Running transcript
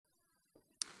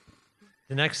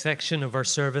The next section of our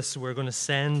service, we're going to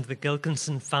send the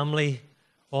Gilkinson family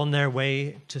on their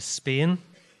way to Spain.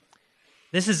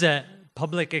 This is a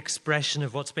public expression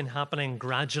of what's been happening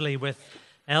gradually with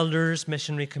elders,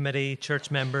 missionary committee, church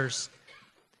members.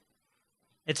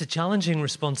 It's a challenging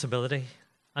responsibility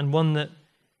and one that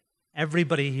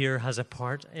everybody here has a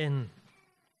part in.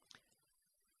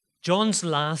 John's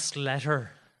last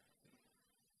letter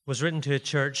was written to a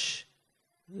church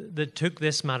that took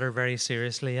this matter very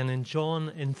seriously. And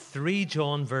in 3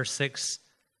 John verse 6,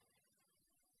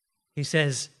 he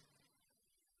says,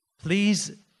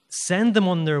 please send them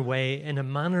on their way in a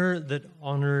manner that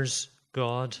honors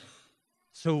God.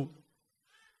 So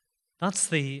that's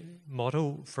the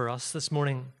motto for us this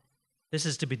morning. This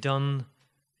is to be done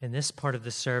in this part of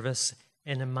the service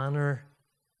in a manner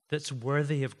that's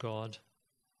worthy of God.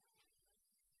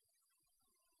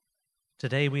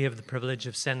 Today we have the privilege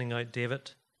of sending out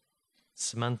David,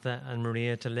 Samantha and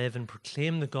Maria to live and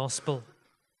proclaim the gospel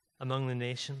among the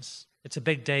nations. It's a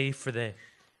big day for the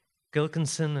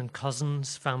Gilkinson and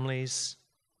Cousins families.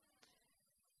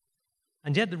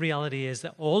 And yet the reality is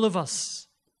that all of us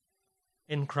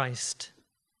in Christ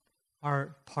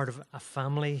are part of a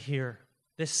family here.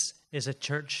 This is a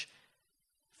church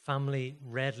family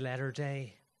red letter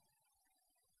day.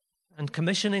 And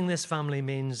commissioning this family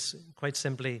means, quite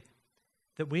simply,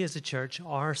 that we as a church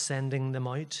are sending them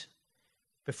out.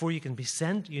 Before you can be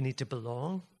sent, you need to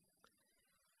belong.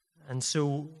 And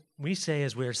so we say,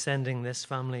 as we're sending this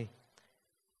family,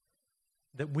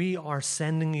 that we are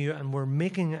sending you and we're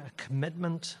making a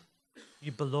commitment.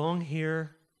 You belong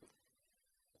here.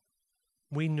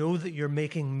 We know that you're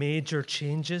making major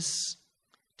changes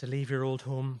to leave your old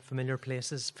home, familiar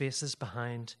places, faces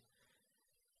behind.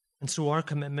 And so our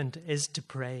commitment is to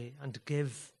pray and to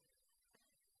give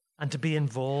and to be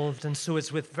involved. And so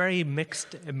it's with very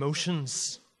mixed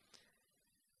emotions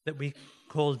that we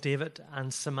call David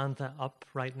and Samantha up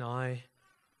right now.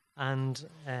 And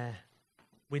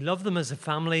we love them as a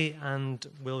family, and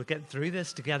we'll get through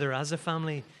this together as a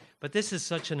family. But this is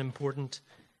such an important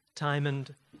time.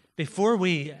 And before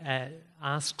we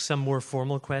ask some more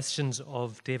formal questions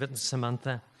of David and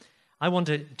Samantha, I want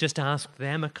to just ask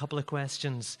them a couple of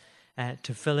questions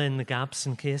to fill in the gaps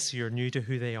in case you're new to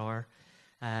who they are.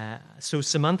 So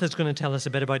Samantha's going to tell us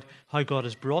a bit about how God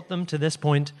has brought them to this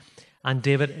point, and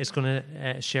David is going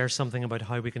to share something about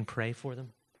how we can pray for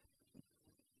them.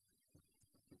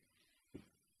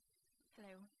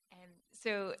 Hello.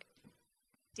 So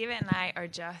David and I are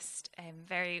just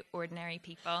very ordinary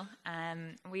people.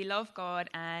 We love God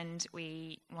and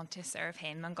we want to serve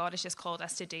him, and God has just called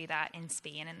us to do that in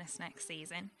Spain in this next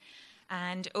season.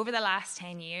 And over the last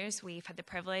 10 years, we've had the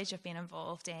privilege of being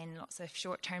involved in lots of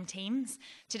short-term teams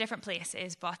to different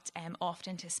places, but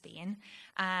often to Spain.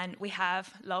 And we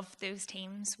have loved those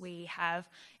teams. We have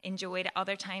enjoyed at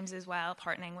other times as well,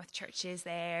 partnering with churches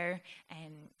there,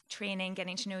 training,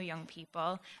 getting to know young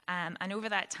people. And over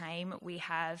that time, we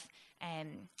have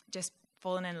just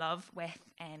fallen in love with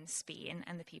Spain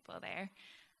and the people there.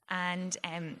 And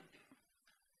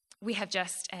we have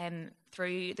just,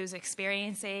 through those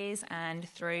experiences and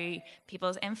through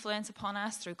people's influence upon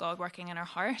us, through God working in our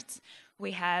hearts,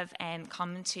 we have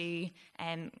come to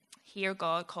hear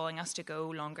God calling us to go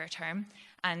longer term.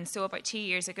 And so about 2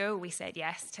 years ago, we said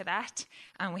yes to that,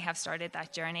 and we have started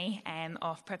that journey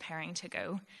of preparing to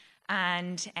go.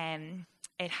 And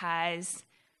it has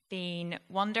been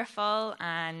wonderful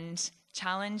and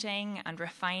challenging and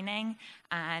refining,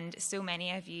 and so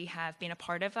many of you have been a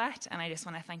part of that, and I just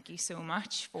want to thank you so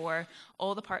much for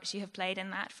all the parts you have played in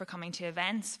that, for coming to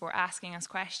events, for asking us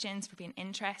questions, for being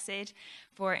interested,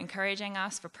 for encouraging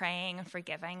us, for praying and for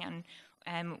giving,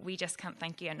 and we just can't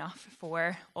thank you enough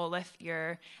for all of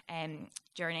your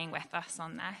journeying with us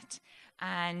on that.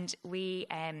 And we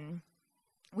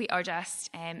are just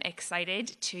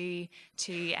excited to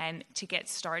get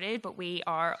started, but we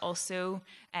are also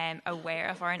aware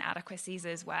of our inadequacies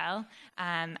as well,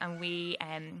 and we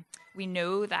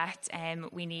know that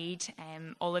we need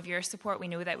all of your support. We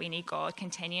know that we need God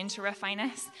continuing to refine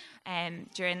us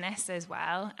during this as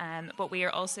well, but we are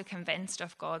also convinced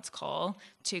of God's call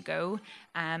to go,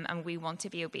 and we want to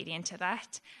be obedient to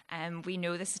that. We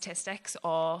know the statistics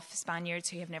of Spaniards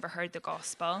who have never heard the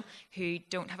gospel, who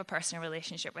don't have a personal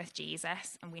relationship with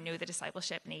Jesus, and we know the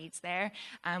discipleship needs there.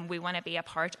 We want to be a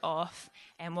part of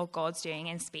what God's doing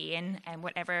in Spain, and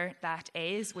whatever that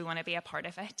is, we want to be a part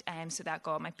of it, so that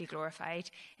God might be glorified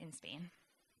in Spain.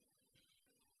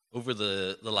 Over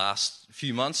the last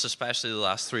few months, especially the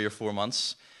last 3 or 4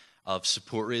 months of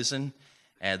support raising,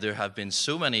 there have been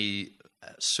so many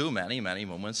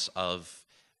moments of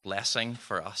blessing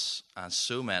for us, and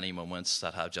so many moments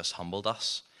that have just humbled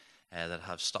us, that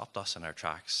have stopped us in our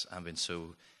tracks and been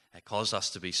so caused us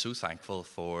to be so thankful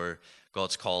for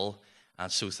God's call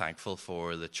and so thankful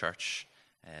for the church,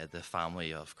 the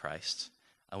family of Christ.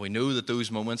 And we know that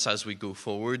those moments as we go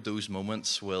forward, those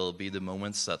moments will be the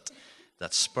moments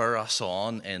that spur us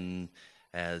on in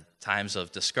times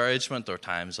of discouragement or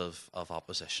times of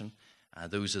opposition.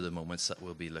 Those are the moments that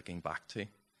we'll be looking back to.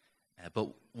 But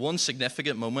one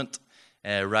significant moment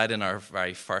right in our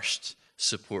very first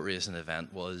support raising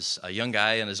event was a young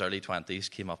guy in his early 20s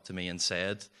came up to me and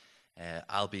said,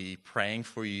 I'll be praying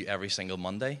for you every single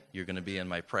Monday. You're going to be in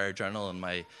my prayer journal in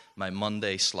my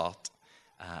Monday slot.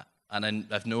 And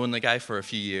I've known the guy for a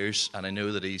few years, and I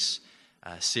know that he's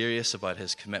serious about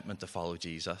his commitment to follow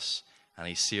Jesus, and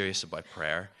he's serious about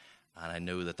prayer. And I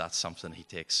know that that's something he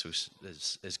takes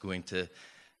is going to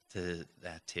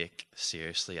take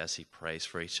seriously as he prays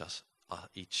for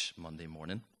each Monday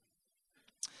morning.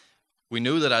 We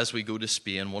know that as we go to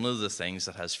Spain, one of the things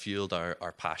that has fueled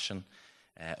our passion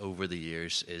over the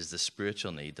years is the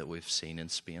spiritual need that we've seen in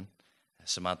Spain.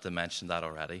 Samantha mentioned that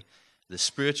already. The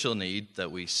spiritual need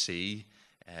that we see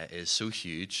is so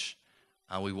huge,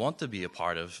 and we want to be a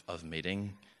part of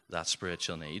meeting that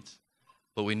spiritual need.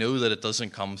 But we know that it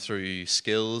doesn't come through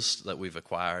skills that we've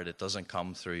acquired. It doesn't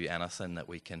come through anything that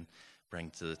we can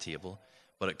bring to the table.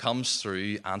 But it comes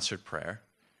through answered prayer.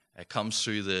 It comes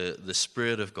through the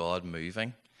Spirit of God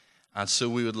moving. And so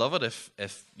we would love it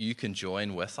if you can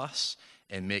join with us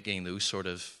in making those sort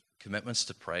of commitments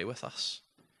to pray with us,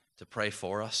 to pray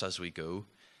for us as we go,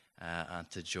 and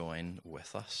to join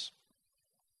with us.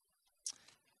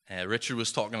 Richard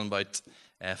was talking about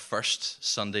first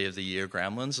Sunday of the year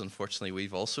gremlins. Unfortunately,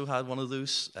 we've also had one of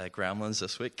those gremlins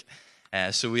this week.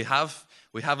 So we have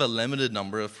a limited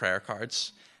number of prayer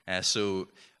cards. So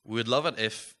we would love it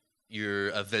if you're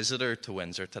a visitor to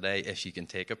Windsor today, if you can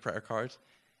take a prayer card.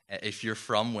 If you're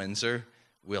from Windsor,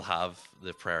 we'll have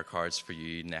the prayer cards for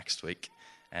you next week.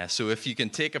 So if you can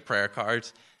take a prayer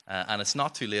card, and it's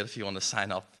not too late if you want to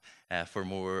sign up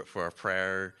for our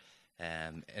prayer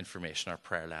information, our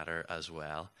prayer letter as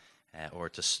well, or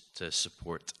to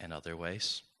support in other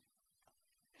ways.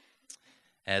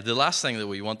 The last thing that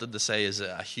we wanted to say is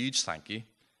a huge thank you.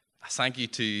 A thank you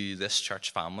to this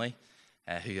church family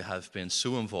who have been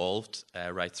so involved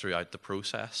right throughout the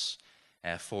process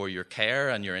for your care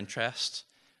and your interest,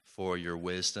 for your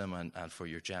wisdom and for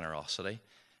your generosity.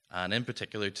 And in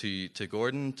particular to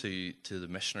Gordon, to the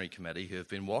missionary committee who have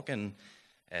been walking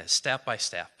step by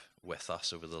step with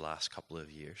us over the last couple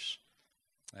of years.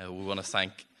 We want to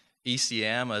thank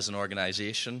ECM as an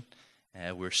organization.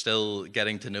 We're still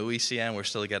getting to know ECM. We're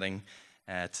still getting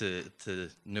to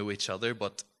know each other.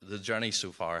 But the journey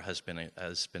so far has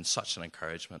been such an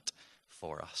encouragement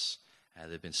for us. There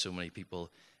have been so many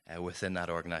people within that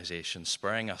organization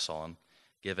spurring us on,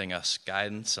 giving us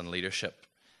guidance and leadership,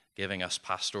 giving us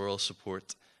pastoral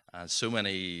support, and so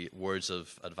many words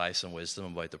of advice and wisdom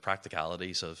about the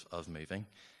practicalities of moving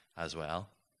as well.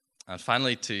 And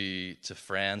finally, to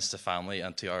friends, to family,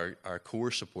 and to our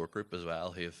core support group as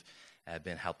well, who have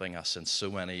been helping us in so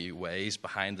many ways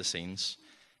behind the scenes,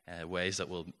 ways that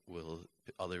will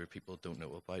other people don't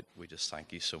know about. We just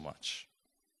thank you so much.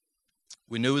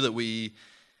 We know that we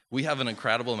have an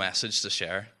incredible message to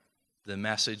share, the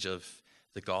message of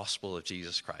the gospel of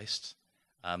Jesus Christ,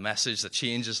 a message that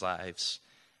changes lives,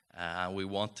 and we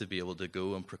want to be able to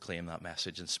go and proclaim that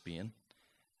message in Spain.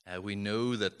 We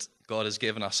know that God has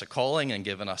given us a calling and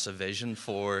given us a vision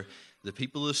for the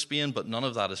people of Spain, but none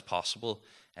of that is possible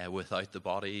without the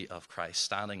body of Christ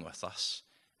standing with us,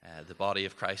 the body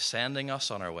of Christ sending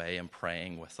us on our way and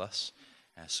praying with us.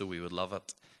 So we would love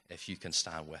it if you can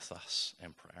stand with us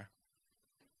in prayer.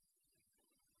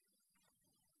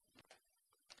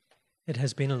 It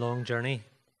has been a long journey,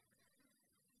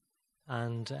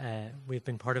 and we've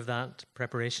been part of that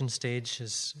preparation stage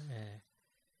as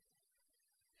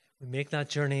we make that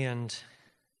journey, and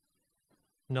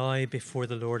now before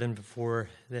the Lord and before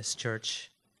this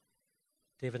church,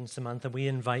 David and Samantha, we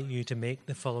invite you to make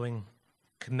the following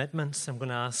commitments. I'm going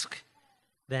to ask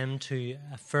them to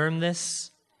affirm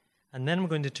this, and then I'm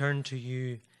going to turn to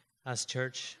you as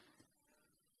church.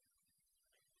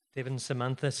 David and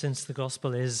Samantha, since the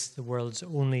gospel is the world's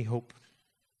only hope,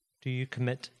 do you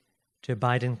commit to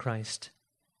abide in Christ,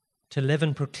 to live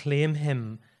and proclaim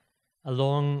him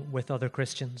along with other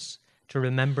Christians, to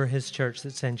remember his church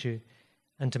that sent you,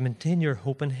 and to maintain your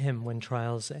hope in him when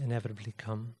trials inevitably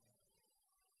come?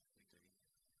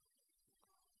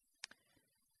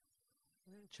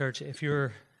 Church, if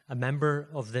you're a member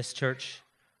of this church,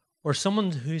 or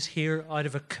someone who's here out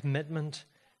of a commitment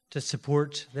to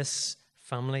support this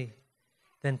family,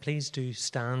 then please do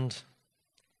stand.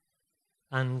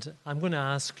 And I'm going to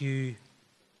ask you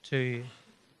to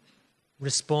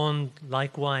respond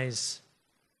likewise.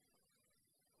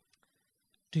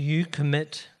 Do you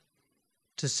commit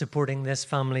to supporting this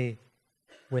family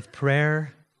with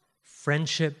prayer,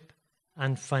 friendship,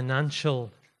 and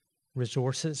financial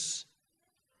resources?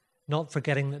 Not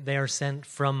forgetting that they are sent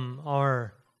from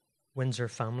our Windsor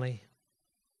family.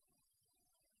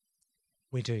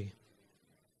 We do.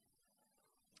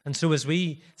 And so as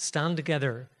we stand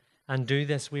together and do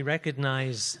this, we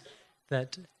recognize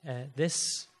that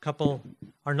this couple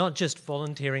are not just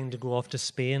volunteering to go off to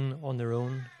Spain on their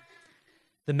own.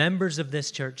 The members of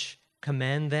this church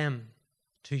commend them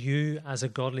to you as a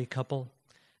godly couple.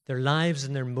 Their lives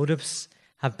and their motives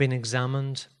have been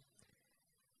examined.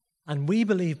 And we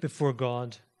believe before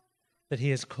God that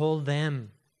He has called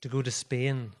them to go to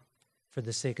Spain for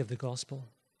the sake of the gospel.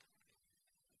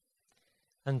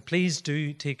 And please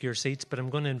do take your seats, but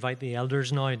I'm going to invite the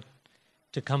elders now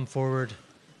to come forward,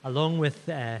 along with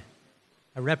a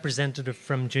representative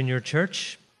from Junior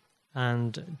Church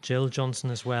and Jill Johnson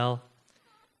as well.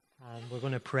 And we're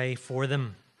going to pray for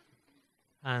them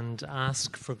and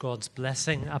ask for God's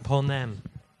blessing upon them.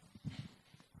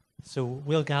 So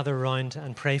we'll gather around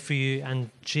and pray for you.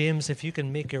 And James, if you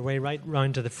can make your way right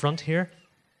round to the front here,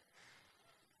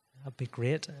 that'd be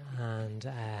great. And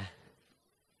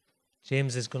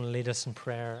James is going to lead us in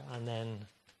prayer, and then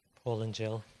Paul and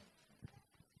Jill.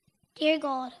 Dear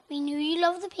God, we know you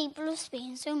love the people of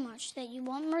Spain so much that you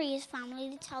want Maria's family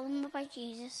to tell them about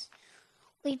Jesus.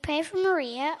 We pray for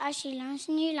Maria as she learns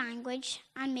a new language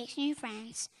and makes new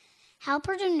friends. Help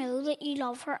her to know that you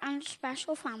love her and her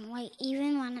special family,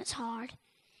 even when it's hard.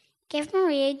 Give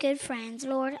Maria good friends,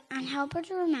 Lord, and help her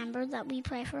to remember that we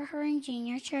pray for her in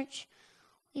Junior Church.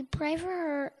 We pray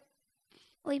that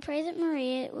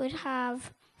Maria would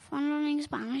have fun learning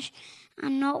Spanish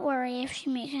and not worry if she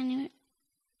makes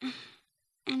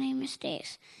any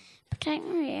mistakes. Protect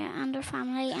Maria and her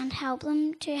family and help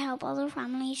them to help other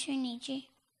families who need you.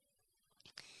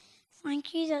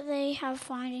 Thank you that they have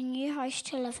found a new house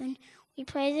to live in. We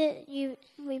pray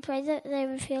that they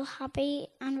would feel happy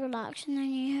and relaxed in their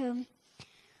new home.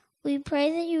 We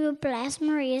pray that you would bless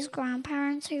Maria's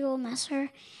grandparents who will miss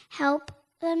her. Help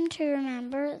them to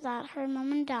remember that her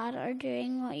mum and dad are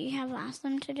doing what you have asked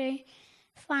them to do.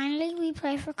 Finally, we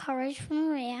pray for courage for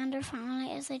Maria and her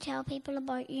family as they tell people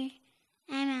about you.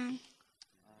 Amen.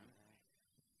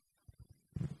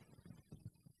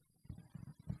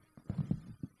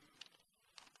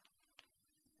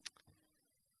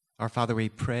 Our Father, we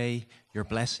pray your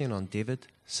blessing on David,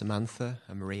 Samantha,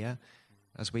 and Maria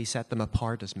as we set them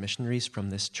apart as missionaries from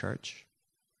this church.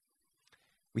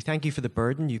 We thank you for the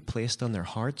burden you placed on their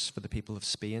hearts for the people of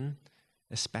Spain,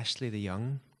 especially the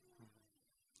young.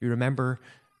 We remember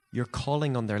your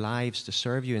calling on their lives to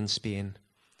serve you in Spain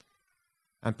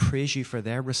and praise you for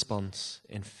their response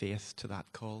in faith to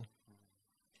that call.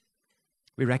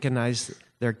 We recognize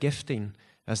their gifting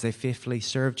as they faithfully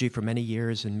served you for many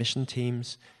years in mission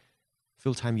teams,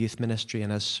 full-time youth ministry,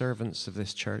 and as servants of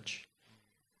this church.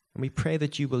 And we pray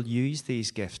that you will use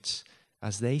these gifts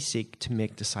as they seek to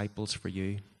make disciples for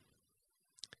you.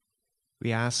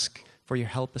 We ask for your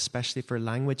help, especially for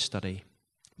language study,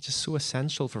 which is so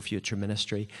essential for future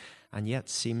ministry and yet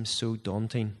seems so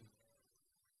daunting.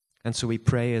 And so we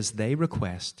pray as they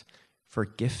request for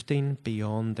gifting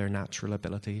beyond their natural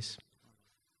abilities.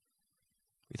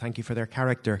 We thank you for their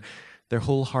character, their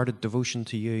wholehearted devotion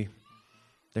to you,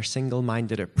 their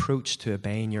single-minded approach to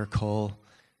obeying your call,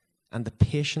 and the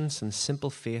patience and simple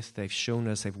faith they've shown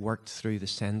as they've worked through the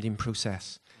sending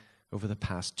process over the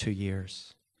past 2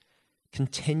 years.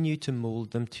 Continue to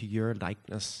mold them to your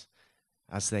likeness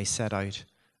as they set out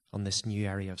on this new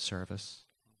area of service.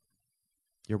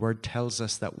 Your word tells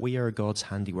us that we are God's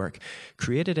handiwork,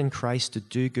 created in Christ to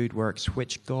do good works,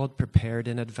 which God prepared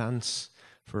in advance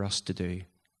for us to do.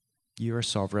 You are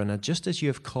sovereign, and just as you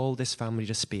have called this family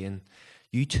to Spain,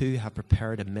 you too have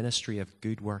prepared a ministry of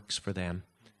good works for them.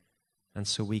 And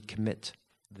so we commit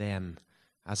them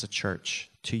as a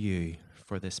church to you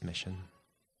for this mission.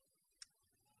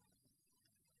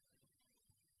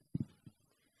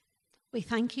 We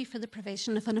thank you for the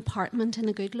provision of an apartment in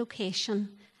a good location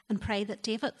and pray that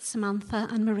David, Samantha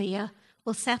and Maria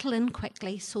will settle in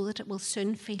quickly so that it will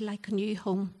soon feel like a new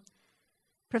home.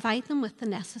 Provide them with the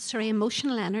necessary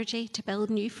emotional energy to build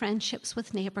new friendships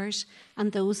with neighbours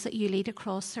and those that you lead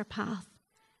across their path.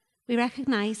 We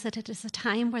recognise that it is a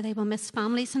time where they will miss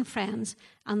families and friends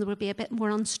and there will be a bit more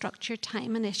unstructured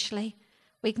time initially,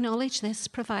 We acknowledge this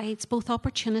provides both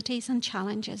opportunities and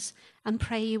challenges and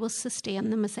pray you will sustain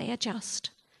them as they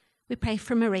adjust. We pray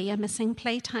for Maria missing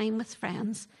playtime with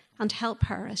friends and help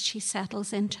her as she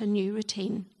settles into a new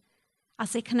routine.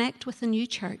 As they connect with the new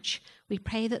church, we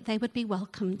pray that they would be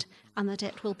welcomed and that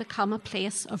it will become a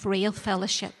place of real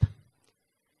fellowship.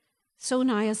 So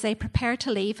now, as they prepare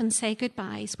to leave and say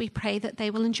goodbyes, we pray that they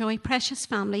will enjoy precious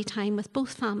family time with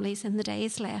both families in the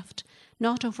days left,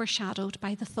 not overshadowed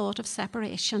by the thought of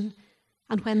separation.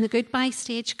 And when the goodbye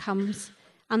stage comes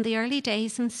and the early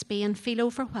days in Spain feel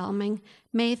overwhelming,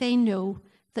 may they know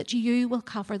that you will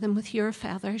cover them with your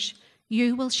feathers,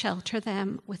 you will shelter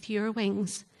them with your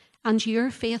wings, and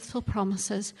your faithful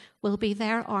promises will be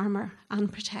their armour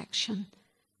and protection.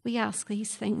 We ask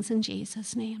these things in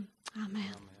Jesus' name.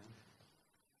 Amen.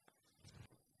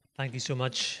 Thank you so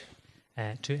much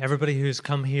to everybody who's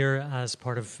come here as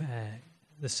part of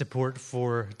the support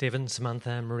for David and Samantha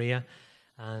and Maria.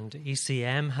 And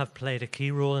ECM have played a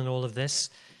key role in all of this.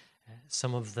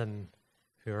 Some of them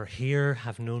who are here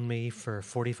have known me for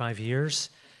 45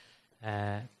 years.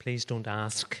 Please don't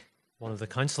ask one of the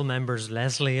council members,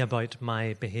 Leslie, about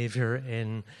my behaviour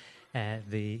in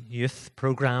the youth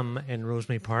programme in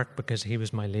Rosemary Park, because he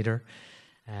was my leader.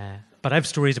 But I have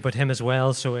stories about him as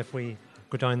well, so if we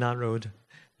go down that road,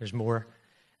 there's more.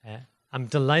 I'm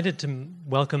delighted to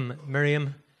welcome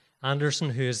Miriam Anderson,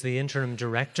 who is the interim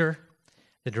director.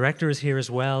 The director is here as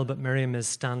well, but Miriam is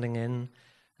standing in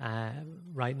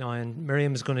right now, and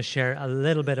Miriam is going to share a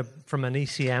little bit from an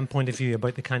ECM point of view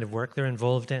about the kind of work they're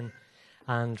involved in.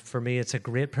 And for me, it's a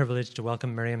great privilege to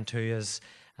welcome Miriam too, as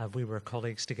we were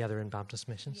colleagues together in Baptist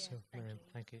Mission. Yeah, so, Miriam,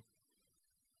 thank you.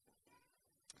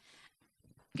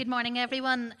 Good morning,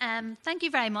 everyone. Thank you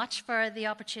very much for the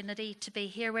opportunity to be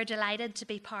here. We're delighted to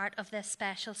be part of this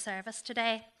special service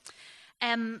today.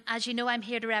 As you know, I'm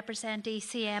here to represent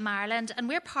ECM Ireland, and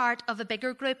we're part of a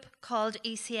bigger group called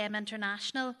ECM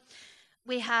International.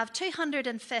 We have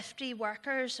 250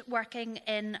 workers working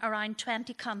in around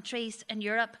 20 countries in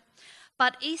Europe.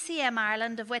 But ECM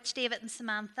Ireland, of which David and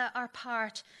Samantha are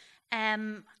part,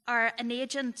 are an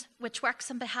agent which works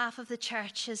on behalf of the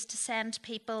churches to send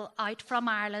people out from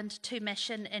Ireland to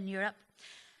mission in Europe.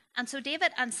 And so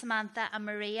David and Samantha and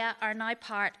Maria are now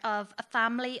part of a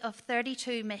family of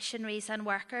 32 missionaries and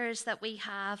workers that we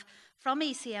have from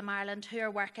ECM Ireland who are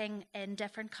working in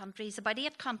different countries, about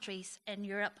 8 countries in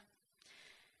Europe.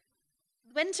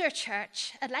 Windsor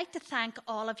Church, I'd like to thank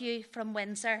all of you from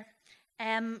Windsor.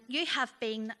 You have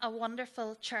been a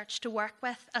wonderful church to work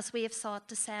with as we have sought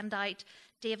to send out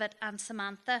David and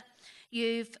Samantha.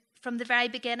 You've, from the very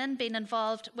beginning, been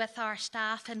involved with our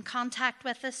staff, in contact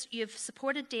with us. You've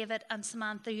supported David and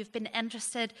Samantha. You've been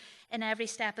interested in every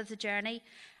step of the journey.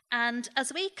 And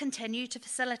as we continue to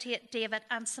facilitate David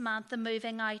and Samantha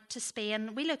moving out to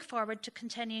Spain, we look forward to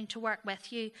continuing to work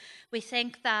with you. We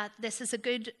think that this is a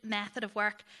good method of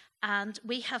work, and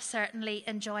we have certainly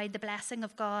enjoyed the blessing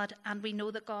of God, and we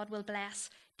know that God will bless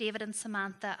David and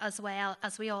Samantha as well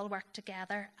as we all work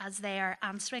together as they are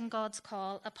answering God's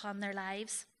call upon their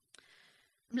lives.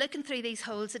 I'm looking through these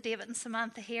holes at David and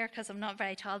Samantha here because I'm not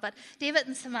very tall, but David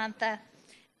and Samantha,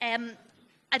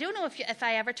 I don't know if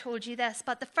I ever told you this,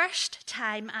 but the first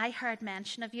time I heard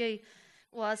mention of you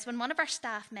was when one of our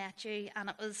staff met you, and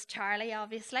it was Charlie,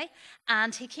 obviously,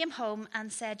 and he came home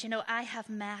and said, you know, I have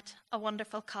met a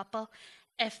wonderful couple.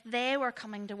 If they were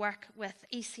coming to work with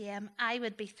ECM, I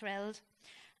would be thrilled.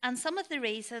 And some of the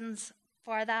reasons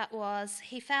for that was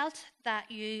he felt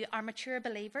that you are mature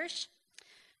believers,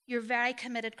 you're very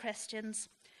committed Christians,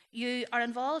 you are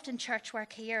involved in church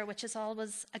work here, which is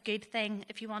always a good thing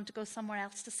if you want to go somewhere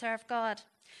else to serve God.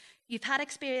 You've had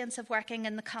experience of working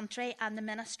in the country and the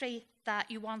ministry that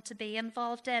you want to be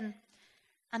involved in.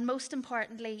 And most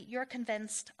importantly, you're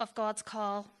convinced of God's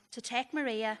call to take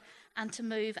Maria and to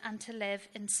move and to live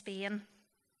in Spain.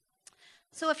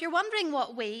 So if you're wondering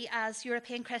what we as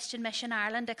European Christian Mission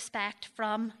Ireland expect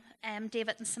from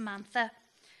David and Samantha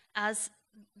as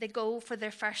they go for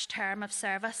their first term of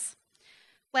service,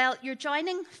 well, you're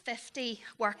joining 50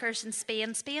 workers in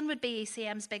Spain. Spain would be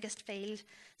ECM's biggest field.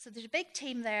 So there's a big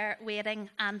team there waiting,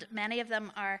 and many of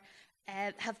them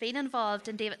have been involved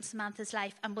in David and Samantha's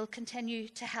life and will continue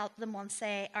to help them once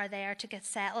they are there to get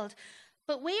settled.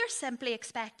 But we are simply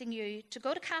expecting you to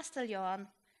go to Castellón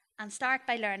and start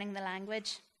by learning the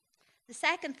language. The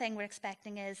second thing we're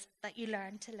expecting is that you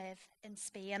learn to live in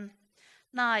Spain.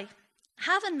 Now,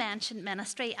 having mentioned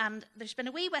ministry, and there's been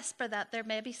a wee whisper that there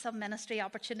may be some ministry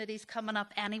opportunities coming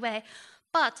up anyway,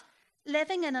 but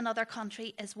living in another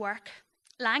country is work.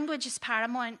 Language is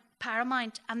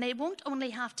paramount, and they won't only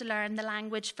have to learn the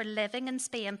language for living in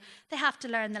Spain, they have to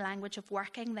learn the language of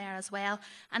working there as well,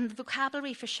 and the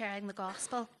vocabulary for sharing the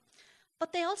gospel.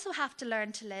 But they also have to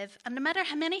learn to live, and no matter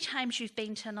how many times you've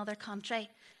been to another country,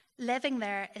 living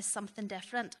there is something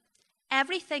different.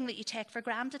 Everything that you take for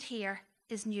granted here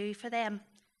is new for them.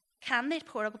 Can they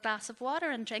pour a glass of water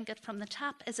and drink it from the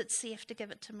tap? Is it safe to give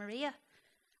it to Maria?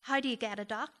 How do you get a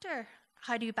doctor?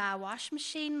 How do you buy a washing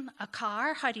machine, a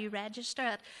car? How do you register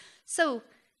it? So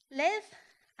live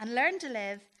and learn to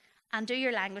live and do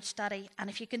your language study. And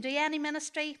if you can do any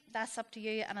ministry, that's up to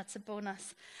you, and it's a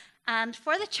bonus. And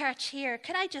for the church here,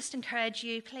 could I just encourage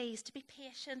you, please, to be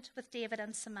patient with David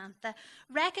and Samantha.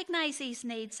 Recognise these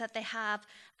needs that they have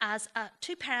as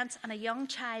two parents and a young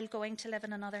child going to live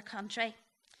in another country.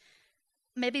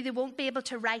 Maybe they won't be able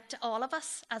to write to all of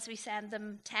us as we send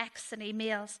them texts and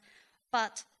emails,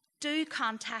 but do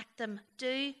contact them,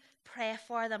 do pray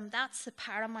for them. That's the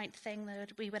paramount thing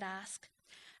that we would ask.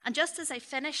 And just as I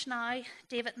finish now,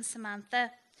 David and Samantha,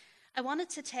 I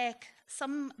wanted to take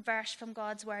some verse from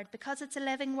God's word because it's a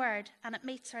living word and it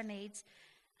meets our needs.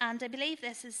 And I believe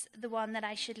this is the one that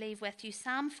I should leave with you.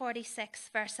 Psalm 46,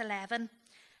 verse 11.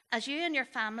 As you and your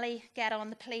family get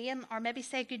on the plane or maybe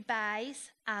say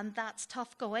goodbyes, and that's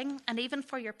tough going, and even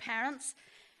for your parents,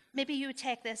 maybe you would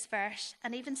take this verse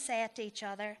and even say it to each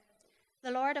other.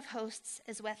 The Lord of hosts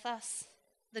is with us.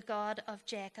 The God of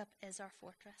Jacob is our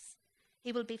fortress.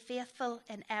 He will be faithful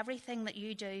in everything that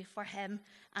you do for him,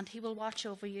 and he will watch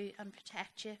over you and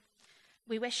protect you.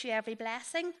 We wish you every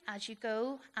blessing as you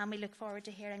go, and we look forward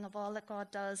to hearing of all that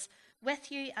God does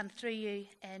with you and through you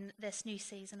in this new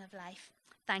season of life.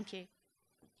 Thank you.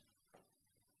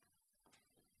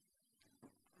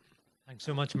 Thanks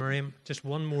so much, Miriam. Just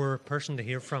one more person to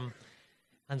hear from,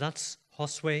 and that's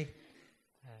Josue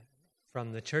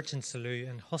from the church in Salou.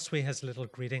 And Josue has a little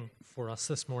greeting for us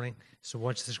this morning, so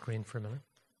watch the screen for a minute.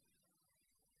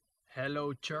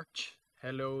 Hello, church.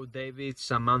 Hello, David,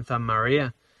 Samantha,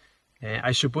 Maria.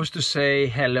 I supposed to say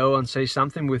hello and say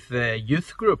something with the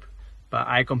youth group, but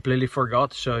I completely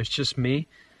forgot, so it's just me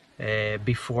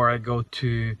before I go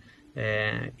to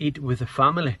eat with the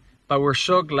family. But we're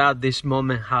so glad this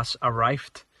moment has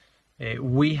arrived.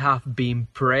 We have been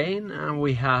praying and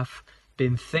we have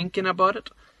been thinking about it,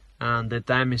 and the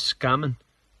time is coming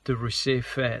to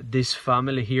receive this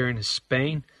family here in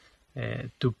Spain,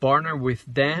 to partner with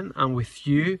them and with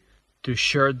you to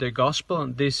share the gospel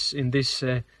in this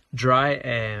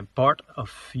dry part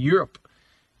of Europe.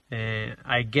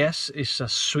 I guess it's a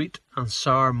sweet and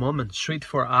sour moment. Sweet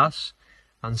for us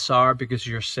and sour because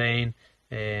you're saying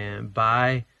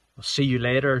bye, I'll see you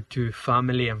later to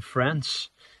family and friends.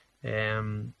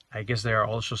 I guess they are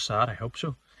also sad, I hope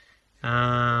so.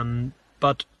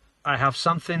 But I have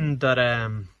something that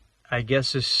I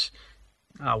guess is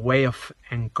a way of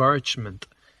encouragement.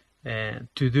 To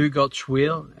do God's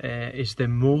will is the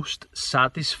most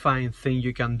satisfying thing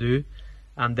you can do,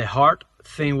 and the hard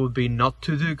thing would be not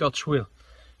to do God's will.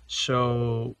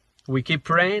 So we keep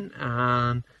praying,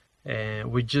 and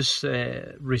we're just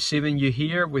receiving you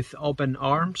here with open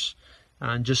arms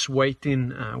and just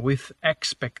waiting with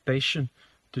expectation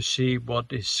to see what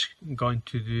God is going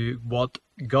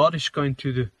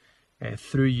to do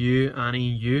through you and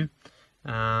in you.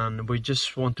 And we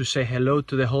just want to say hello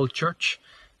to the whole church,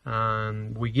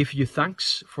 and we give you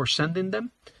thanks for sending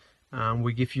them, and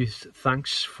we give you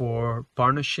thanks for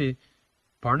partnershiping.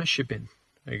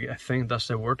 I think that's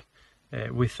the word,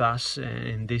 with us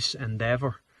in this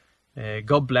endeavor.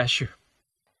 God bless you.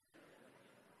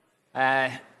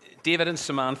 David and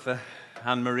Samantha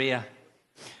and Maria,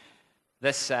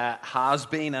 this has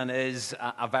been and is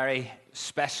a very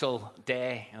special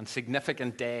day and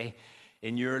significant day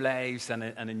in your lives and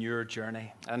in your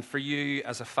journey. And for you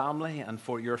as a family, and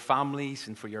for your families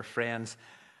and for your friends,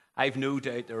 I've no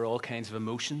doubt there are all kinds of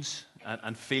emotions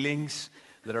and feelings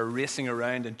that are racing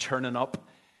around and churning up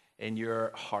in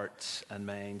your hearts and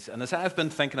minds. And as I've been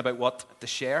thinking about what to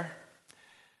share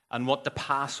and what to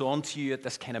pass on to you at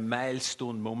this kind of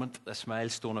milestone moment, this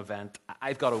milestone event,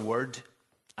 I've got a word,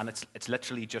 and it's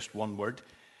literally just one word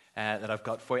that I've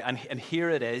got for you. And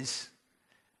here it is.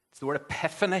 It's the word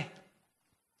epiphany.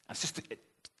 It's just,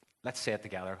 let's say it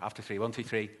together after three. 1, 2,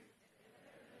 3.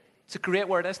 It's a great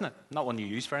word, isn't it? Not one you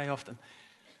use very often.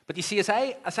 But you see, as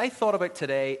I thought about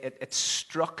today, it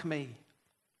struck me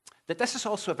that this is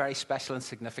also a very special and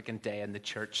significant day in the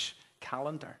church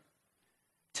calendar.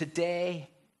 Today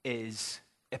is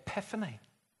Epiphany,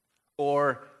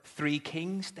 or Three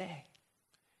Kings Day.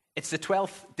 It's the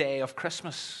 12th day of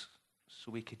Christmas,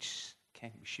 so we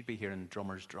should be hearing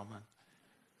drummers drumming.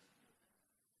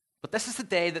 But this is the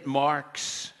day that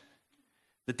marks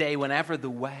the day whenever the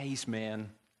wise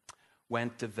men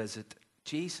went to visit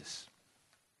Jesus.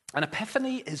 And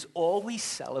Epiphany is always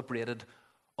celebrated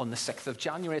on the 6th of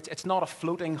January. It's not a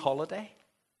floating holiday.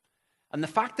 And the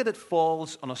fact that it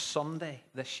falls on a Sunday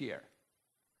this year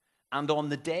and on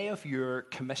the day of your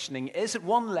commissioning is at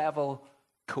one level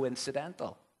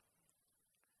coincidental.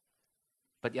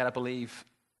 But yet I believe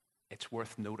it's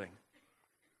worth noting.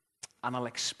 And I'll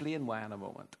explain why in a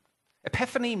moment.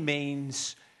 Epiphany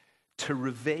means to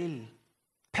reveal.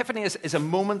 Epiphany is a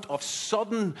moment of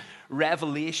sudden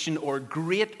revelation or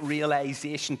great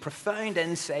realization, profound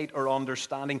insight or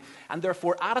understanding. And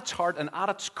therefore, at its heart and at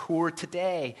its core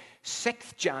today,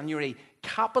 6th January,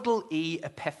 capital E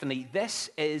Epiphany, this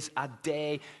is a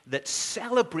day that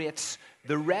celebrates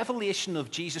the revelation of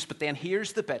Jesus. But then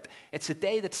here's the bit. It's a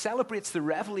day that celebrates the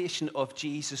revelation of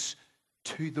Jesus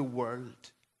to the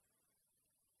world.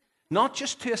 Not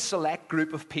just to a select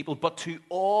group of people, but to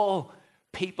all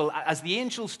people. As the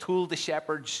angels told the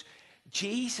shepherds,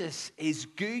 Jesus is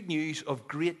good news of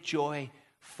great joy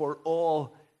for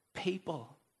all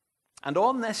people. And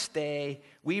on this day,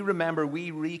 we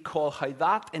recall how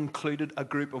that included a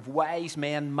group of wise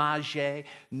men, magi,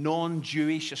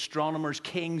 non-Jewish astronomers,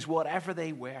 kings, whatever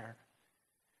they were,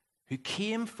 who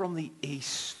came from the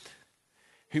east,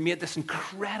 who made this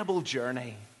incredible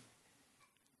journey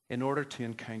in order to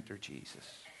encounter Jesus,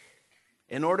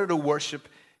 in order to worship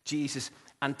Jesus.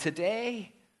 And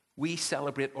today we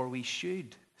celebrate, or we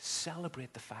should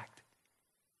celebrate, the fact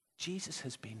Jesus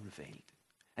has been revealed.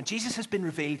 And Jesus has been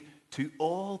revealed to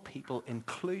all people,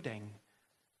 including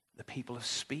the people of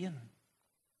Spain.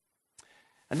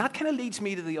 And that kind of leads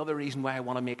me to the other reason why I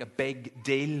want to make a big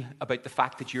deal about the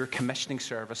fact that your commissioning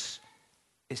service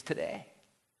is today,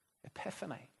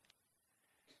 Epiphany.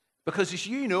 Because as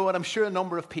you know, and I'm sure a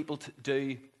number of people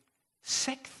do,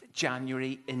 6th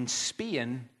January in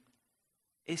Spain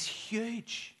is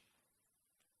huge.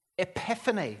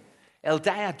 Epiphany. El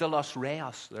Dia de los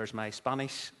Reyes. There's my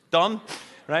Spanish done,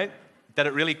 right? Did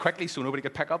it really quickly so nobody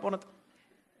could pick up on it.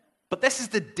 But this is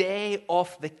the day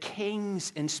of the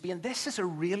kings in Spain. This is a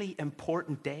really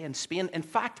important day in Spain. In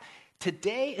fact,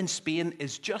 today in Spain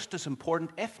is just as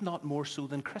important, if not more so,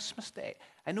 than Christmas Day.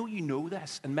 I know you know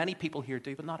this, and many people here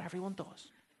do, but not everyone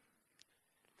does.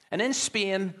 And in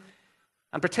Spain,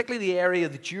 and particularly the area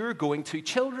that you're going to,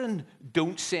 children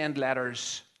don't send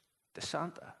letters to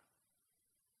Santa.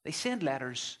 They send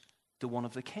letters to one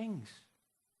of the kings.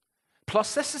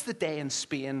 Plus, this is the day in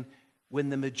Spain when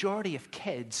the majority of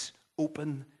kids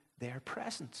open their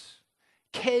presents.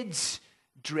 Kids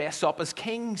dress up as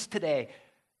kings today.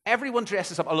 Everyone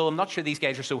dresses up, although I'm not sure these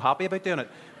guys are so happy about doing it.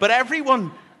 But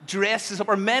everyone dresses up,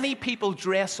 or many people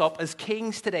dress up as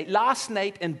kings today. Last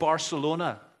night in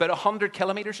Barcelona, about 100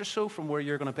 kilometers or so from where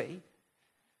you're going to be,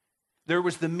 there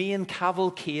was the main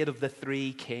cavalcade of the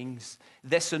three kings.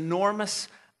 This enormous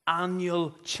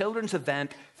annual children's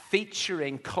event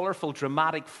featuring colourful,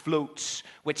 dramatic floats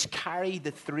which carry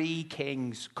the three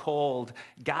kings called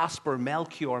Gaspar,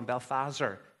 Melchior, and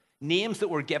Balthazar, names that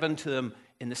were given to them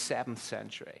in the 7th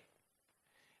century.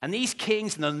 And these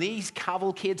kings and on these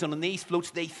cavalcades and on these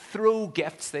floats, they throw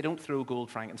gifts. They don't throw gold,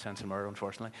 frankincense, and myrrh,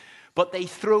 unfortunately, but they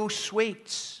throw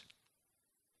sweets.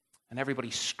 And everybody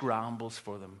scrambles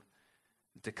for them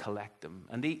to collect them.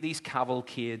 And these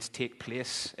cavalcades take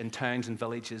place in towns and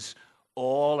villages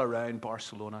all around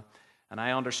Barcelona. And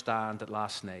I understand that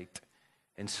last night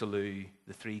in Salou,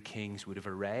 the three kings would have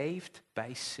arrived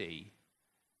by sea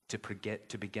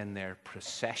to begin their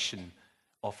procession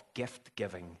of gift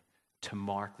giving to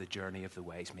mark the journey of the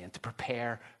wise men, to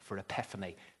prepare for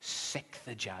Epiphany, 6th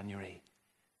of January,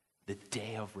 the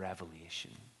day of revelation.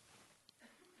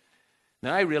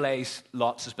 Now, I realize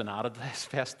lots has been added to this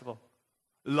festival.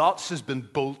 Lots has been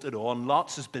bolted on.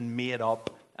 Lots has been made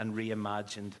up and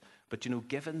reimagined. But, you know,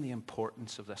 given the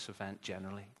importance of this event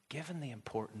generally, given the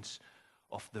importance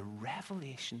of the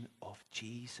revelation of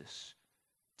Jesus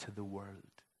to the world,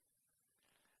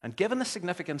 and given the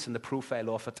significance and the profile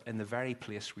of it in the very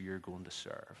place where you're going to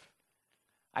serve,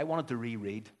 I wanted to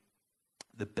reread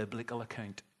the biblical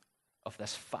account of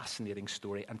this fascinating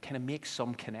story and kind of make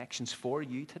some connections for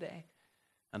you today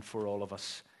and for all of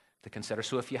us to consider.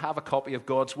 So if you have a copy of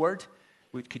God's Word,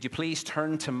 could you please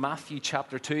turn to Matthew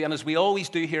chapter 2? And as we always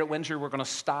do here at Windsor, we're going to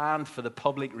stand for the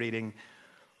public reading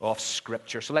of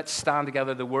Scripture. So let's stand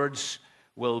together. The words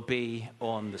will be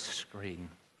on the screen.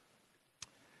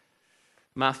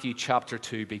 Matthew chapter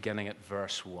 2, beginning at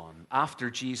verse 1. After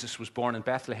Jesus was born in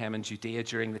Bethlehem in Judea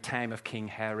during the time of King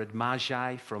Herod,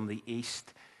 Magi from the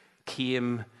east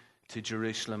came to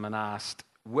Jerusalem and asked,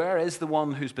 Where is the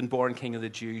one who's been born King of the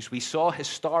Jews? We saw his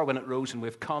star when it rose, and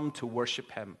we've come to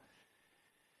worship him."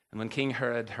 And when King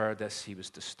Herod heard this, he was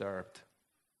disturbed,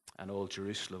 and all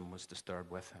Jerusalem was disturbed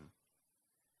with him.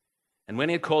 And when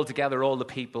he had called together all the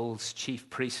people's chief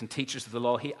priests and teachers of the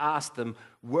law, he asked them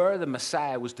where the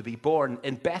Messiah was to be born.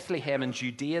 "In Bethlehem in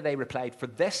Judea," they replied, "for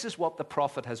this is what the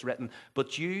prophet has written.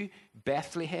 But you,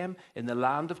 Bethlehem, in the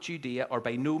land of Judea, are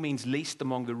by no means least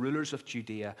among the rulers of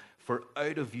Judea, for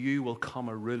out of you will come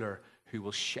a ruler who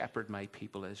will shepherd my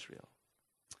people Israel."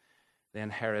 Then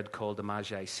Herod called the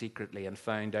Magi secretly and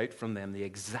found out from them the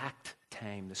exact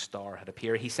time the star had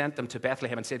appeared. He sent them to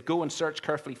Bethlehem and said, "Go and search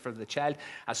carefully for the child.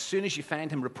 As soon as you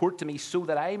find him, report to me so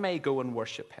that I may go and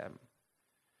worship him."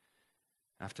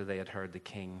 After they had heard the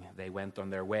king, they went on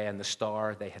their way, and the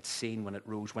star they had seen when it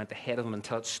rose went ahead of them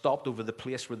until it stopped over the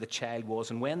place where the child was.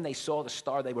 And when they saw the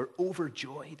star, they were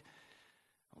overjoyed.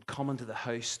 Coming to the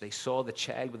house, they saw the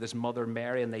child with his mother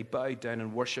Mary, and they bowed down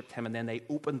and worshipped him. And then they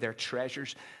opened their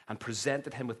treasures and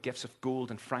presented him with gifts of gold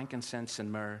and frankincense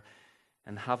and myrrh.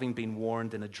 And having been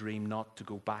warned in a dream not to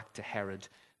go back to Herod,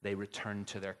 they returned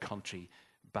to their country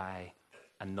by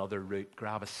another route.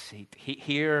 Grab a seat.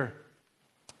 Here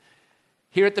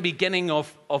at the beginning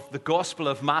of the Gospel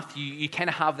of Matthew, you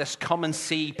kind of have this come and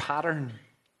see pattern.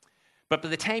 But by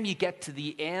the time you get to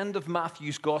the end of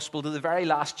Matthew's Gospel, to the very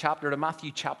last chapter, to Matthew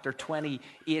chapter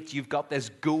 28, you've got this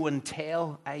go and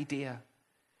tell idea.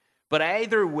 But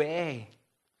either way,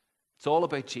 it's all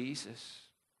about Jesus.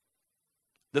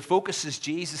 The focus is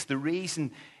Jesus. The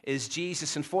reason is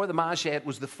Jesus. And for the Magi, it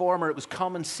was the former. It was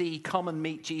come and see, come and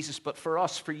meet Jesus. But for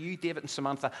us, for you, David and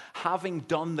Samantha, having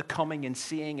done the coming and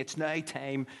seeing, it's now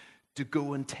time to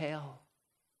go and tell.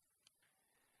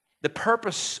 The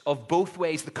purpose of both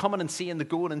ways, the coming and seeing, the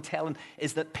going and telling,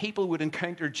 is that people would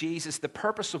encounter Jesus. The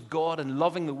purpose of God in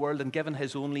loving the world and giving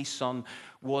his only Son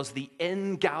was the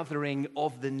ingathering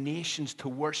of the nations to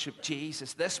worship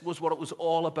Jesus. This was what it was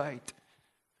all about.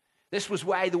 This was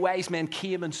why the wise men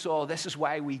came and saw. This is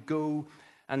why we go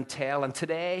and tell. And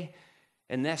today,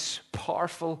 in this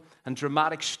powerful and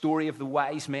dramatic story of the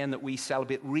wise men that we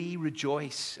celebrate, we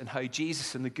rejoice in how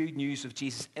Jesus and the good news of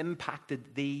Jesus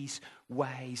impacted these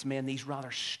wise men, these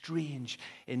rather strange,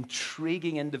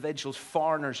 intriguing individuals,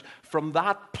 foreigners from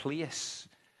that place,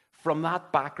 from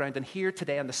that background. And here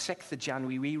today on the 6th of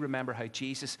January, we remember how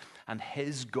Jesus and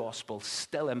his gospel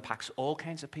still impacts all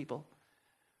kinds of people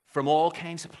from all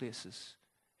kinds of places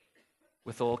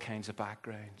with all kinds of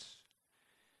backgrounds.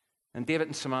 And David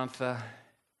and Samantha,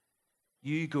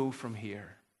 you go from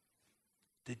here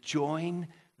to join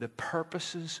the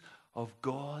purposes of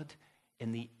God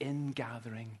in the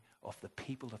ingathering of the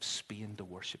people of Spain to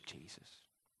worship Jesus.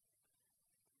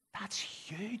 That's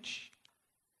huge.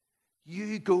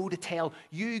 You go to tell,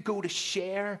 you go to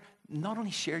share, not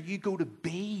only share, you go to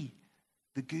be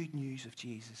the good news of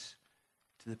Jesus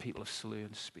to the people of Salou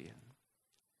in Spain.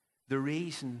 The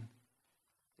reason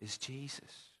is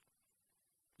Jesus.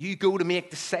 You go to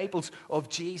make disciples of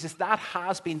Jesus.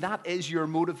 That is your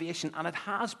motivation, and it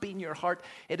has been your heart.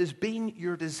 It has been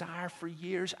your desire for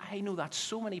years. I know that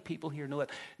so many people here know it.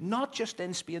 Not just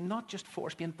in Spain, not just for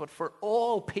Spain, but for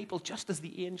all people, just as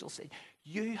the angels say.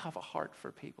 You have a heart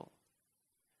for people.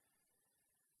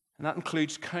 And that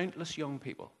includes countless young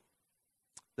people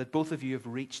that both of you have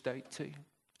reached out to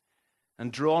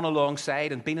and drawn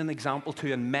alongside and been an example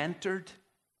to and mentored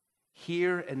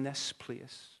here in this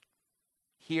place.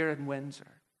 Here in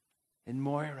Windsor, in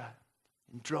Moira,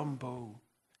 in Drumbo,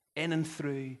 in and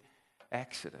through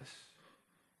Exodus.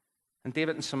 And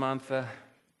David and Samantha,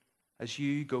 as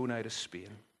you go now to Spain,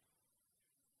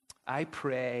 I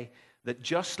pray that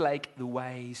just like the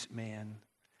wise men,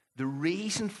 the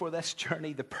reason for this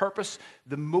journey, the purpose,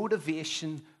 the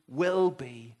motivation will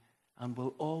be and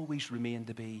will always remain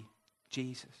to be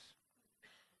Jesus.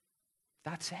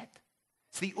 That's it.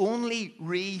 It's the only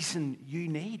reason you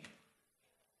need.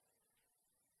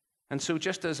 And so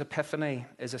just as Epiphany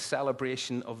is a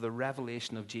celebration of the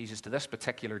revelation of Jesus to this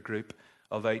particular group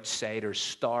of outsiders,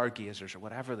 stargazers, or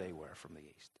whatever they were from the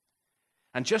East,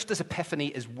 and just as Epiphany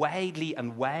is widely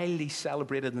and wildly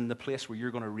celebrated in the place where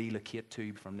you're going to relocate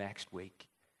to from next week,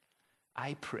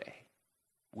 I pray,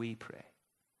 we pray,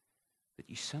 that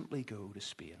you simply go to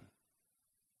Spain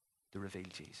to reveal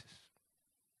Jesus.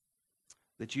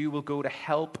 That you will go to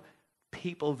help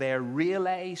people there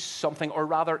realize something, or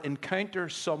rather encounter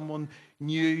someone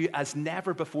new as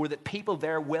never before, that people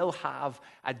there will have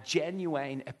a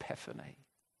genuine epiphany,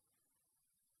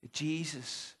 a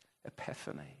Jesus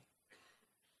epiphany,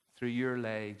 through your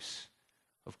lives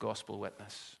of gospel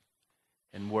witness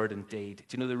in word and deed.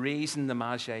 Do you know the reason the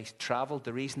Magi traveled,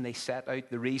 the reason they set out,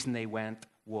 the reason they went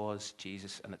was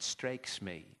Jesus. And it strikes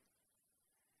me,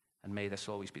 and may this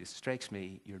always be, it strikes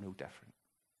me, you're no different.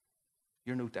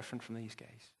 You're no different from these guys.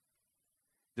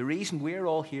 The reason we're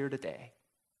all here today,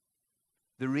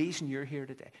 the reason you're here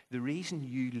today, the reason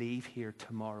you leave here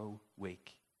tomorrow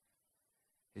week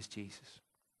is Jesus.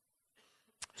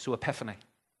 So Epiphany,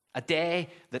 a day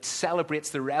that celebrates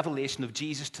the revelation of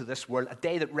Jesus to this world, a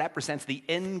day that represents the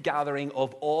ingathering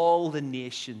of all the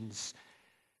nations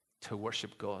to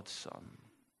worship God's Son.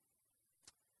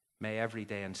 May every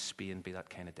day in Spain be that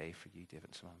kind of day for you, David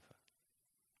and Samantha.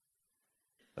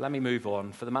 But let me move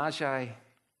on. For the Magi,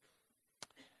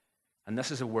 and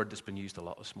this is a word that's been used a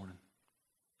lot this morning,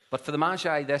 but for the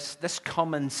Magi, this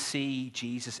come and see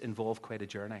Jesus involved quite a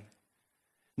journey.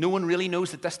 No one really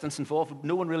knows the distance involved.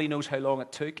 No one really knows how long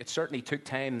it took. It certainly took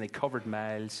time, and they covered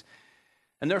miles.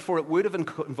 And therefore, it would have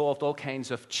involved all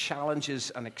kinds of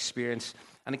challenges and experience.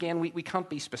 And again, we can't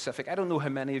be specific. I don't know how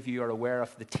many of you are aware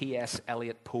of the T.S.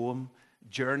 Eliot poem,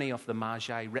 Journey of the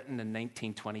Magi, written in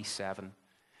 1927.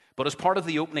 But as part of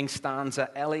the opening stanza,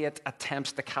 Eliot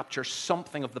attempts to capture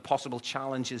something of the possible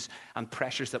challenges and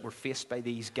pressures that were faced by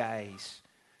these guys.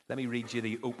 Let me read you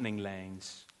the opening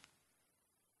lines.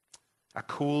 A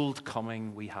cold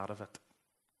coming we had of it,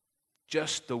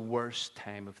 just the worst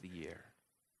time of the year.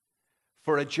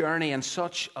 For a journey, and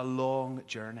such a long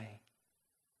journey.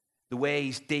 The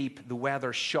ways deep, the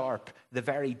weather sharp, the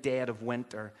very dead of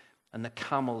winter, and the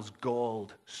camels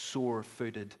galled,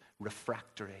 sore-footed,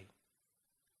 refractory.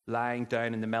 Lying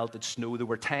down in the melted snow, there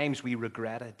were times we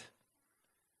regretted.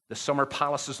 The summer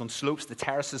palaces on slopes, the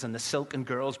terraces, and the silken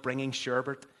girls bringing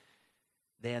sherbet.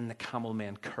 Then the camel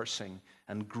men cursing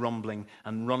and grumbling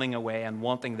and running away and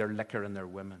wanting their liquor and their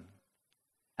women.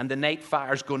 And the night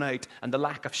fires gone out, and the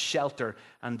lack of shelter,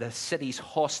 and the cities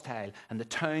hostile, and the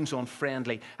towns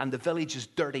unfriendly, and the villages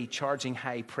dirty, charging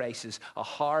high prices. A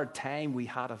hard time we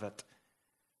had of it.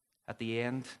 At the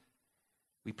end,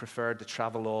 we preferred to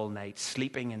travel all night,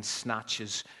 sleeping in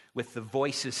snatches, with the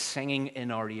voices singing in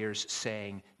our ears,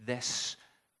 saying, this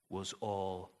was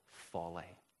all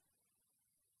folly.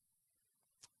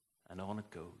 And on it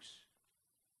goes.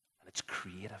 And it's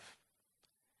creative.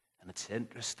 And it's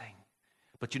interesting.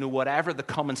 But you know, whatever the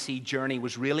come and see journey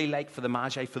was really like for the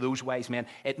Magi, for those wise men,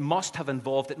 it must have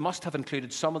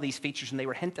included some of these features, and they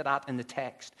were hinted at in the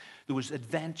text. There was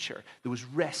adventure, there was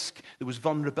risk, there was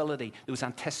vulnerability, there was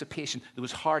anticipation, there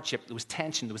was hardship, there was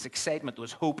tension, there was excitement, there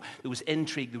was hope, there was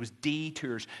intrigue, there was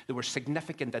detours, there were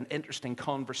significant and interesting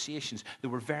conversations,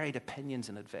 there were varied opinions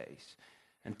and advice.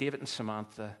 And David and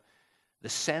Samantha, the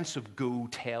sense of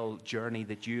go-tell journey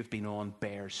that you have been on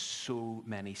bears so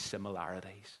many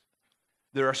similarities.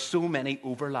 There are so many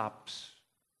overlaps.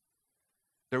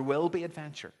 There will be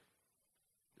adventure.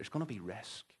 There's going to be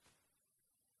risk.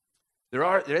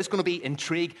 There is going to be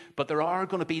intrigue, but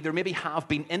there maybe have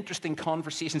been interesting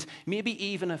conversations, maybe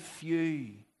even a few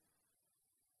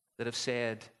that have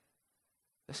said,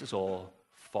 this is all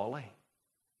folly.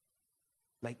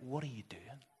 Like, what are you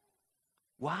doing?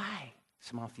 Why,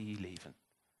 Samantha, are you leaving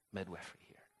midwifery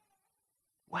here?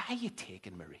 Why are you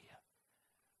taking Maria,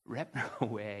 ripping her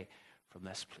away from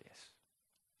this place?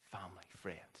 Family,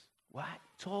 friends. Why?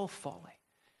 It's all folly.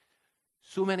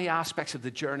 So many aspects of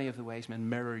the journey of the wise men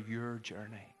mirror your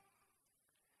journey.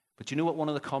 But you know what one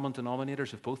of the common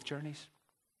denominators of both journeys?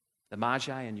 The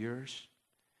Magi and yours.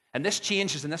 And this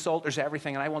changes and this alters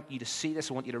everything, and I want you to see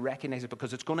this, I want you to recognize it,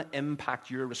 because it's going to impact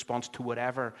your response to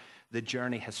whatever the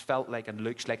journey has felt like and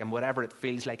looks like, and whatever it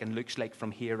feels like and looks like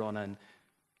from here on in.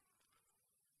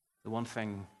 The one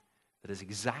thing that is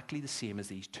exactly the same as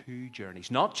these two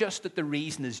journeys, not just that the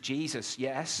reason is Jesus,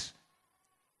 yes,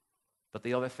 but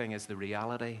the other thing is the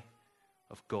reality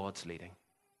of God's leading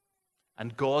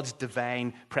and God's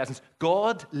divine presence.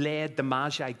 God led the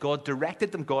Magi. God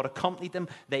directed them. God accompanied them.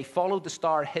 They followed the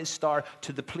star, his star,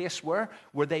 to the place where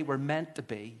they were meant to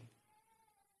be.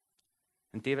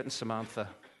 And David and Samantha,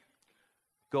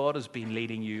 God has been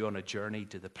leading you on a journey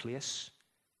to the place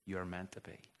you're meant to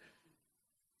be.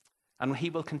 And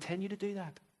he will continue to do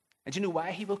that. And do you know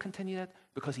why he will continue that?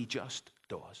 Because he just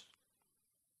does.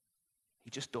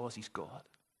 He just does. He's God.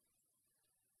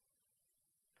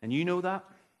 And you know that.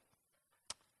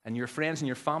 And your friends and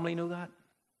your family know that.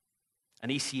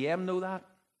 And ECM know that.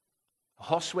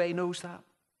 Hosway knows that.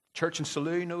 Church and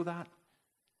Saloon know that.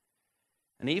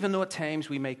 And even though at times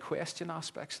we may question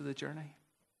aspects of the journey,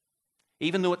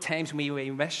 even though at times we may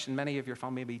wish, and many of your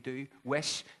family maybe do,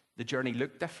 wish the journey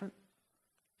looked different,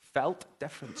 felt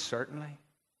different, certainly.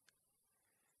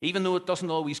 Even though it doesn't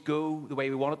always go the way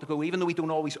we want it to go, even though we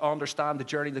don't always understand the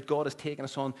journey that God has taken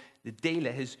us on, the deal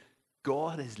is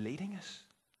God is leading us.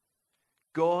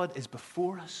 God is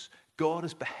before us. God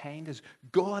is behind us.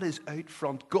 God is out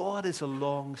front. God is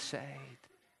alongside.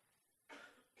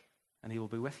 And he will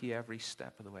be with you every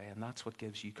step of the way. And that's what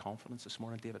gives you confidence this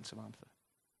morning, David and Samantha.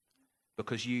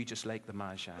 Because you, just like the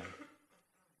Magi,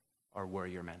 are where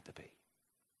you're meant to be.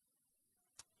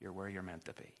 You're where you're meant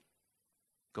to be.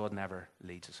 God never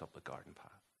leads us up the garden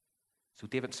path. So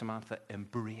David and Samantha,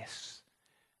 embrace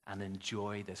and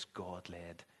enjoy this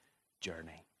God-led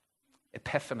journey.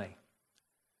 Epiphany.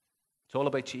 It's all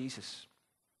about Jesus.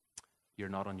 You're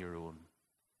not on your own.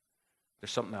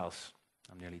 There's something else.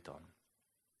 I'm nearly done.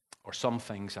 Or some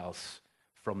things else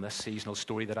from this seasonal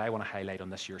story that I want to highlight on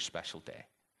this year's special day.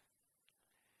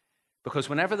 Because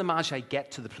whenever the Magi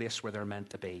get to the place where they're meant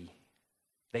to be,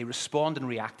 they respond and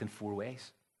react in 4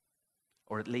 ways.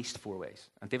 Or at least 4 ways.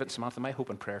 And David and Samantha, my hope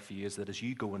and prayer for you is that as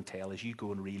you go and tell, as you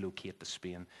go and relocate to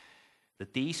Spain,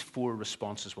 that these 4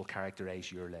 responses will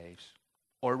characterize your lives.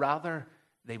 Or rather,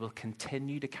 they will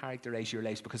continue to characterize your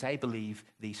lives, because I believe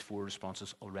these 4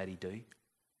 responses already do.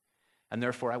 And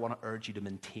therefore, I want to urge you to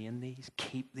maintain these,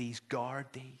 keep these, guard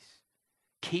these.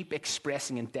 Keep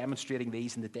expressing and demonstrating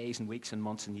these in the days and weeks and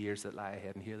months and years that lie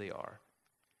ahead. And here they are.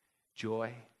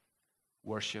 Joy,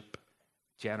 worship,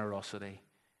 generosity,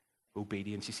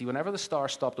 obedience. You see, whenever the star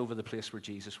stopped over the place where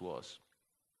Jesus was,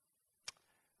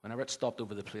 whenever it stopped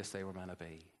over the place they were meant to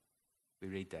be, we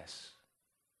read this.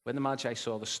 When the Magi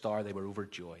saw the star, they were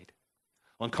overjoyed.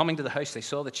 On coming to the house, they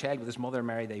saw the child with his mother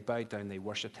Mary. They bowed down, they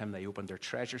worshipped him, they opened their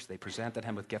treasures, they presented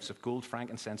him with gifts of gold,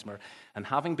 frankincense, myrrh. And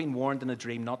having been warned in a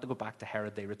dream not to go back to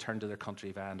Herod, they returned to their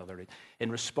country via another route.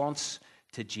 In response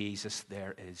to Jesus,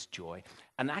 there is joy.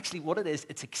 And actually what it is,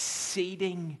 it's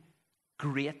exceeding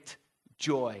great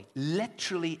joy.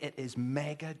 Literally, it is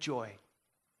mega joy.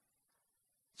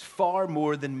 It's far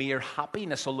more than mere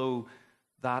happiness, although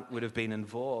that would have been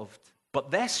involved. But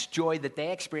this joy that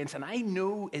they experience, and I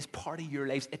know is part of your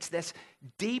lives, it's this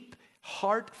deep,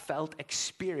 heartfelt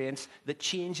experience that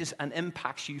changes and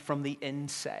impacts you from the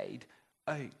inside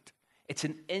out. It's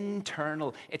an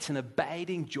internal, it's an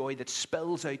abiding joy that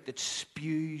spills out, that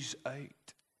spews out.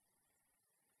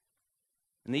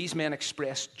 And these men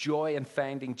expressed joy in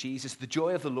finding Jesus. The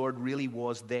joy of the Lord really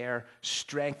was their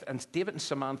strength. And David and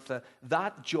Samantha,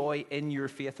 that joy in your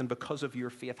faith and because of your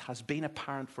faith has been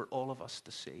apparent for all of us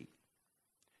to see.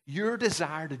 Your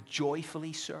desire to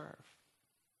joyfully serve.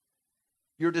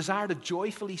 Your desire to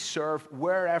joyfully serve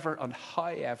wherever and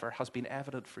however has been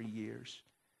evident for years.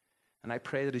 And I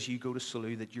pray that as you go to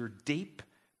Salou, that your deep,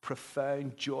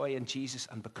 profound joy in Jesus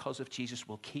and because of Jesus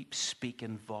will keep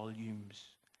speaking volumes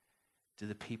to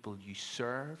the people you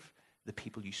serve, the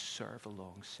people you serve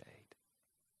alongside.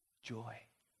 Joy.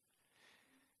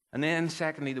 And then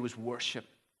secondly, there was worship.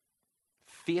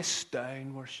 Face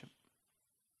down worship.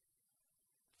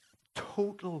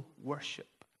 Total worship.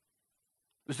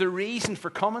 It was the reason for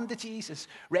coming to Jesus.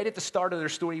 Right at the start of their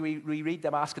story, we read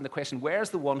them asking the question, where's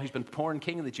the one who's been born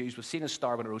King of the Jews? We've seen his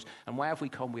star when it rose. And why have we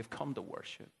come? We've come to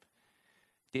worship.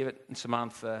 David and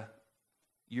Samantha,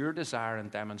 your desire and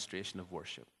demonstration of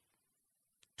worship.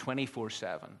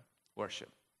 24/7 worship.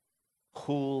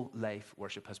 Whole life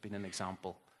worship has been an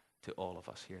example to all of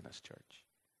us here in this church.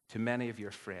 To many of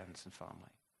your friends and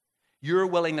family. Your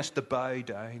willingness to bow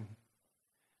down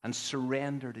and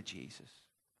surrender to Jesus,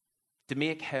 to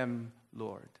make him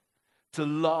Lord, to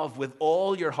love with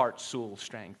all your heart, soul,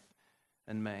 strength,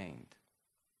 and mind.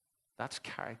 That's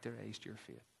characterized your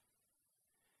faith.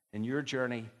 And your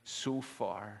journey so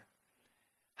far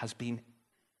has been,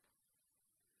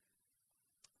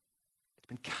 it's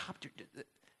been captured,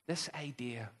 this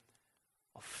idea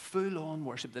of full-on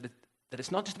worship, that it's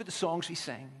not just about the songs we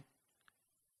sing,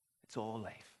 it's all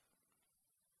life.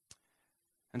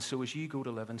 And so as you go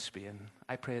to live in Spain,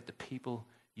 I pray that the people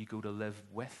you go to live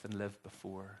with and live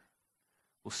before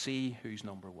will see who's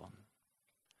number one.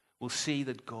 Will see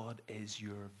that God is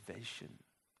your vision.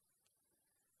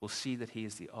 Will see that he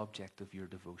is the object of your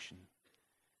devotion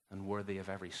and worthy of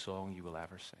every song you will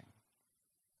ever sing.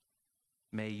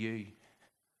 May you,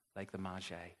 like the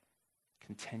Magi,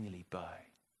 continually bow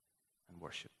and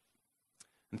worship.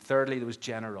 And thirdly, there was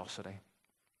generosity.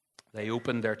 They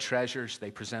opened their treasures.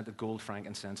 They presented gold,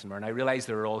 frankincense, and myrrh. And I realize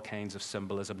there are all kinds of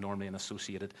symbolism normally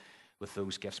associated with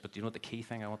those gifts. But do you know what the key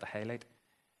thing I want to highlight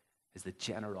is the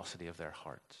generosity of their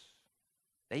hearts.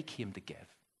 They came to give,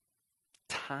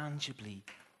 tangibly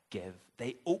give.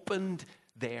 They opened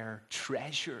their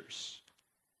treasures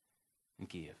and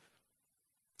gave.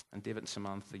 And David and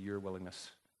Samantha, your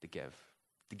willingness to give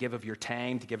of your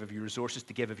time, to give of your resources,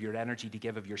 to give of your energy, to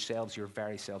give of yourselves, your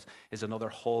very selves, is another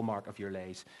hallmark of your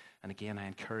lives. And again, I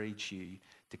encourage you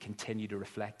to continue to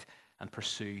reflect and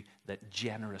pursue that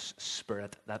generous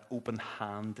spirit, that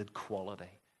open-handed quality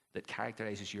that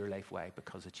characterizes your life. Why?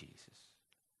 Because of Jesus.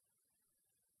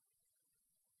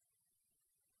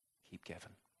 Keep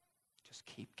giving. Just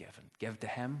keep giving. Give to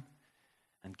him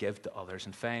and give to others.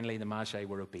 And finally, the Magi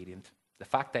were obedient. The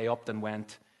fact they upped and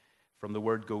went from the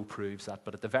word go proves that.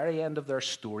 But at the very end of their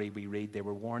story, we read they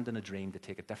were warned in a dream to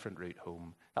take a different route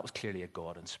home. That was clearly a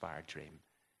God-inspired dream.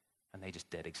 And they just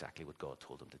did exactly what God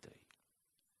told them to do.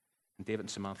 And David and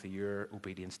Samantha, your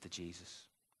obedience to Jesus,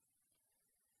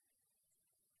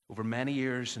 over many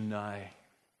years and now,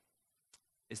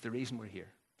 is the reason we're here.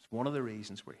 It's one of the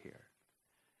reasons we're here.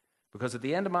 Because at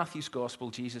the end of Matthew's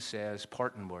gospel, Jesus says,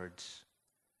 parting words,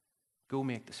 go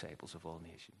make disciples of all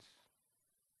nations.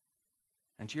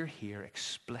 And you're here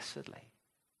explicitly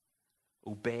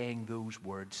obeying those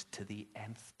words to the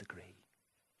nth degree.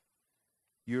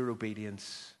 Your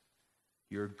obedience,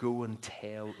 your go and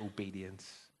tell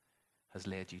obedience, has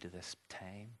led you to this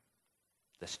time,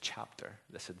 this chapter,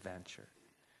 this adventure.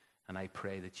 And I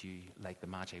pray that you, like the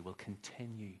Magi, will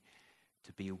continue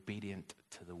to be obedient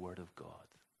to the word of God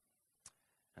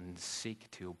and seek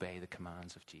to obey the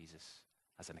commands of Jesus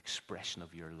as an expression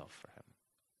of your love for him.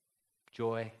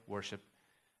 Joy, worship,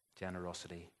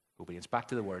 generosity, obedience. Back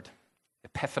to the word.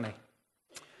 Epiphany.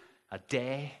 A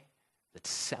day that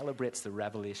celebrates the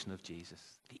revelation of Jesus,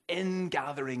 the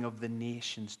ingathering of the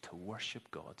nations to worship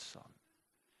God's Son.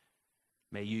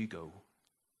 May you go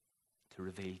to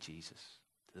reveal Jesus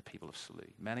to the people of Salou,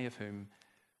 many of whom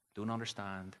don't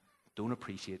understand, don't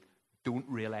appreciate, don't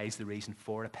realize the reason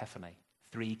for Epiphany,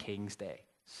 3 Kings Day,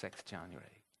 6th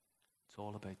January. It's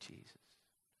all about Jesus.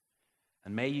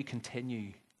 And may you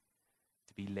continue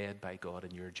to be led by God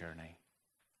in your journey.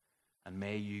 And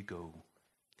may you go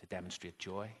to demonstrate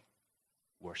joy,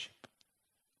 worship,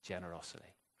 generosity,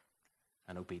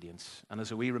 and obedience. And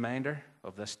as a wee reminder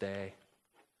of this day,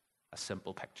 a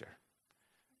simple picture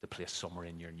to place somewhere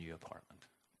in your new apartment.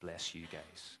 Bless you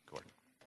guys, Gordon.